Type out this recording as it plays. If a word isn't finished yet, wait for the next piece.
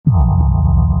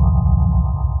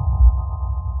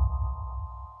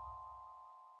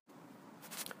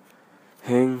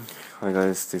Hi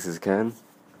guys, this is Ken.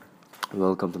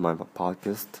 Welcome to my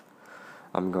podcast.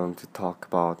 I'm going to talk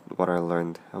about what I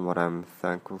learned and what I'm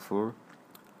thankful for.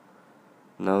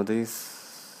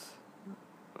 Nowadays,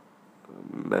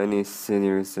 many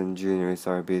seniors and juniors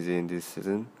are busy in this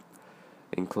season,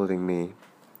 including me.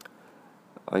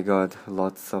 I got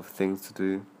lots of things to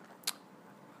do.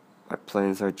 My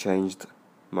plans are changed,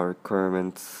 my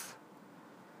requirements.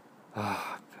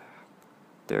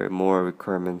 There are more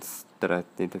requirements that I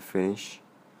need to finish.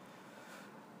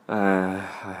 I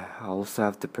also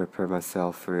have to prepare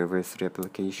myself for university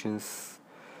applications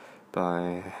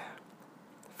by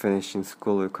finishing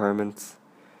school requirements,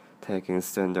 taking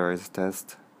standardized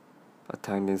tests,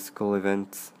 attending school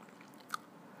events,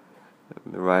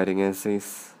 writing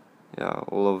essays,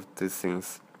 all of these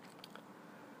things.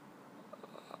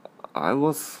 I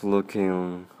was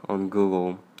looking on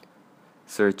Google,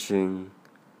 searching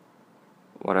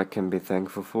what I can be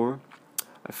thankful for.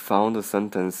 I found a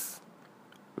sentence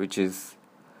which is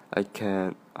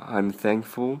I'm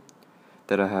thankful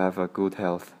that I have a good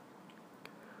health.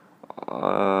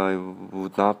 I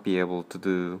would not be able to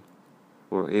do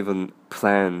or even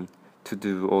plan to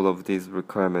do all of these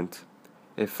requirements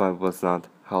if I was not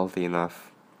healthy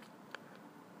enough.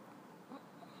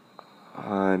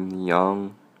 I'm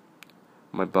young,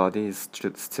 my body is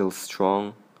still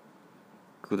strong,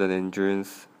 good at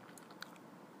endurance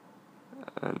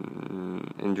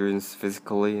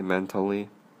physically, mentally.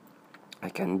 I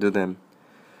can do them.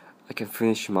 I can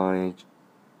finish my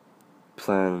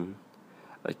plan.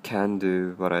 I can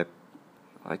do what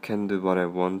I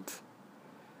want.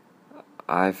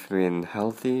 I've been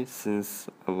healthy since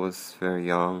I was very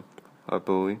young, a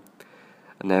boy.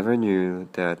 I never knew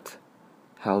that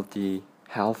health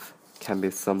can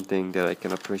be something that I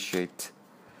can appreciate.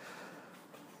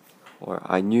 Or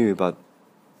I knew, but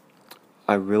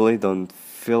I really don't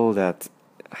feel that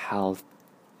health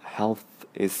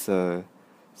is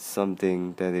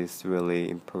something that is really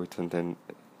important and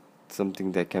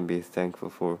something that can be thankful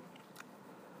for.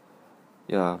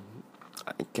 Yeah,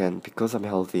 I can, because I'm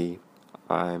healthy.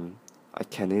 I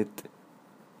can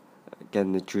get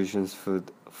nutritious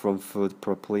food from food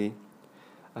properly.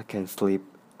 I can sleep.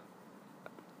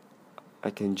 I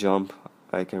can jump.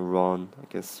 I can run. I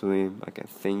can swim. I can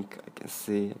think. I can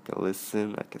see. I can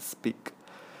listen. I can speak.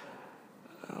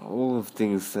 All of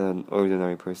things an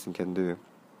ordinary person can do.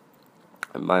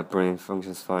 And my brain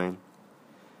functions fine.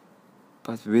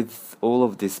 But with all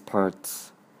of these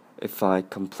parts, if I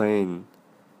complain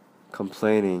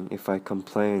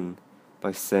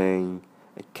by saying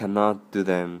I cannot do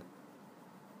them,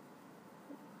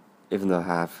 even though I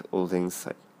have all things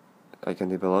I can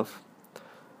develop,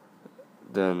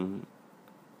 then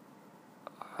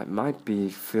I might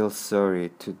feel sorry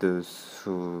to those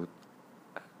who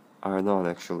are not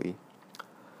actually.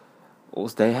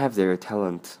 Also, they have their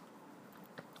talent,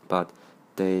 but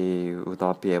they would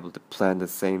not be able to plan the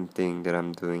same thing that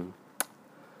I'm doing.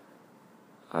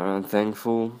 I'm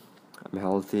thankful, I'm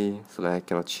healthy, so that I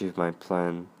can achieve my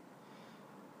plan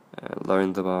and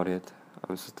learned about it.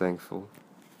 I'm so thankful.